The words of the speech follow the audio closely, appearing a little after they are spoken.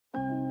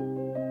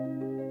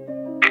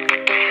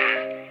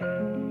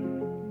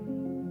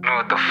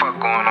the fuck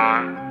going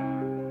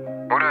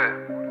on? What up?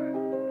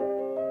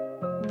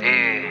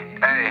 Yeah,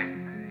 hey.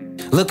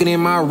 Looking in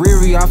my rear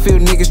view, I feel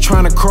niggas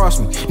tryna cross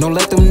me. Don't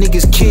let them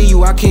niggas kill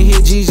you, I can't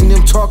hear G's and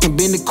them talking.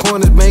 Bend the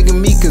corners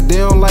begging me, cause they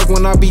don't like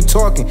when I be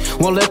talking.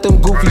 Won't let them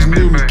goofies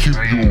near me, keep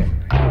going.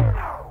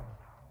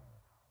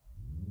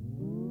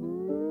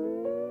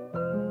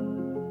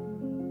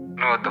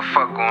 Know what the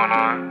fuck going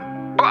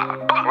on?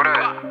 What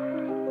up?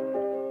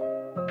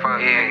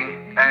 Fuck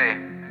yeah,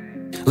 hey.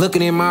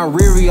 Looking in my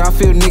rear view, I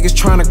feel niggas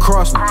tryna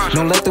cross me.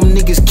 Don't let them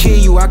niggas kill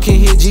you, I can't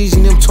hear G's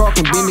and them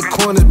talking. Bend the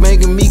corners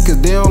begging me,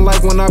 cause they don't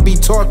like when I be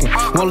talking.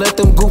 Won't let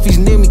them goofies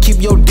near me, keep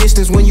your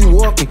distance when you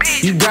walking.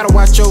 You gotta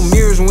watch your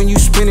mirrors when you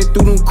spinning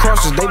through them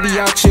crosses. They be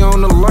out here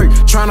on alert,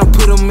 tryna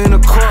put them in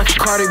a car.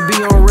 Cardi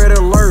be on red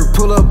alert,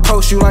 pull up,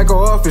 post you like a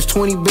office.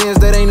 20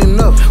 bands, that ain't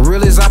enough,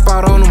 REALIST op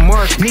out on the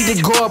market. Need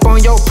to go up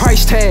on your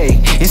price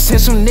tag and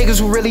send some niggas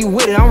who really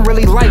with it, I'm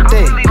really like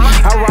that.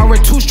 I ride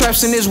with 2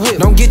 straps in this whip,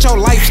 don't get your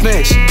life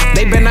snatched.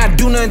 They better not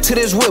do nothing to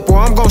this whip or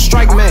I'm gon'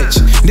 strike match.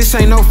 This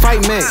ain't no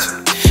fight match.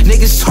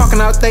 Niggas talking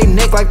out they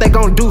neck like they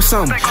gon' do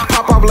something.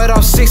 Pop up, let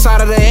off 6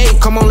 out of the 8,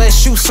 come on, let's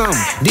shoot something.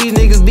 These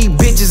niggas be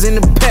bitches in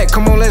the pack,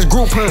 come on, let's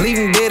group hunt. Leave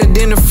them better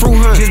than the fruit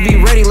hunt. Just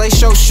be ready,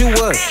 lace your shoe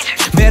up.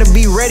 Better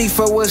be ready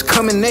for what's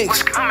coming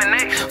next.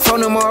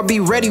 Phone them all, be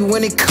ready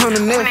when it come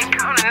to next.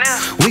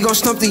 We gon'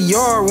 stump the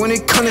yard when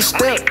it come to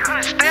step.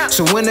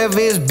 So whenever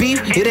it's beef,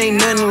 it ain't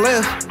nothing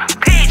left.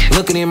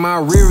 Looking in my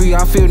rear view,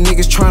 I feel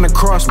niggas tryna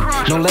cross me.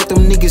 Don't let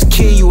them niggas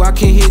kill you, I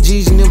can't hear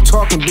G's and them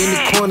talking. Bend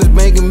the corners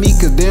begging me,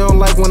 cause they don't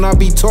like when I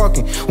be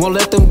talking. Won't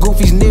let them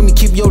goofies near me,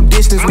 keep your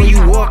distance when you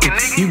walking.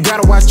 You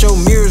gotta watch your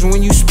mirrors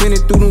when you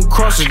spinning through them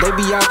crosses. They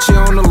be out here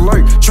on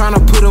alert,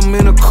 tryna put them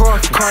in a car.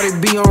 Cardi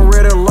be on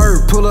red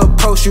alert, pull up,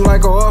 post you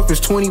like a office.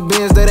 20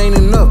 bands, that ain't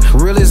enough,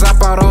 REALIST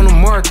op out on the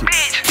market.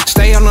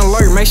 Stay on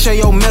alert, make sure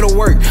your metal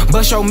work.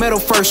 Bust your metal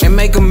first and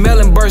make a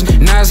melon burst.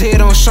 Now his head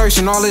on shirts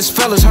and all his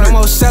fellas hurt. No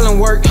more selling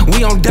work,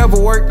 we on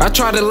devil work. I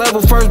tried to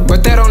level first,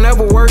 but that don't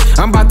ever work.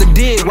 I'm about to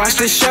dig, watch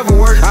this shovel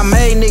work. I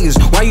made niggas,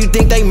 why you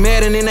think they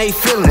mad and then they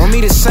feelin'? Want me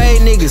to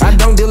save niggas, I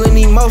don't deal in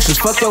emotions,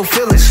 fuck your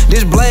feelings.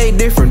 This blade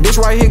different, this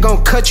right here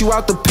gon' cut you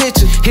out the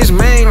picture. His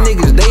main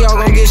niggas, they all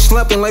gon' get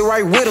slumped and lay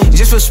right with him.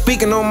 Just for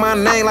speaking on my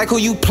name like who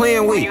you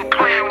playin' with.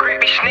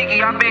 Creepy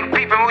sneaky, I been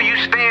peeping who you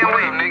stayin'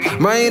 with, nigga.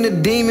 My inner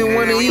demon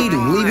wanna eat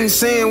him, leave him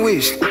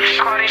sandwiched.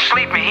 Shorty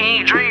sleeping, he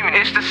ain't dreaming,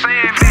 it's the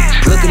same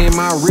bitch. Looking in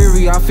my rear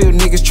view, I feel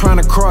niggas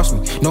tryna cross me.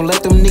 Don't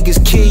let them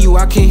niggas kill you,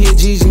 I can't hear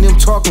G's and them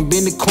talking.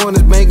 Bend the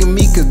corners begging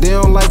me, cause they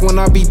don't like when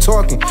I be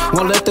talking.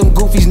 Won't let them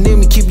goofies near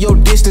me, keep your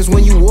distance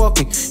when you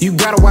walking. You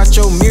gotta watch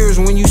your mirrors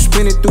when you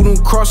spinning through them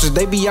crosses.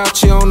 They be out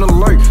here on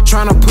alert,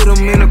 tryna put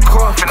them in a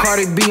car.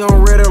 Cardi be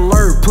on red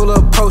alert, pull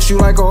up, post you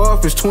like a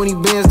office. 20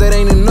 bands, that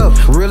ain't enough,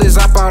 REALIST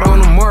op out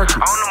on the market.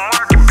 On the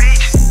market,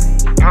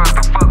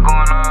 bitch.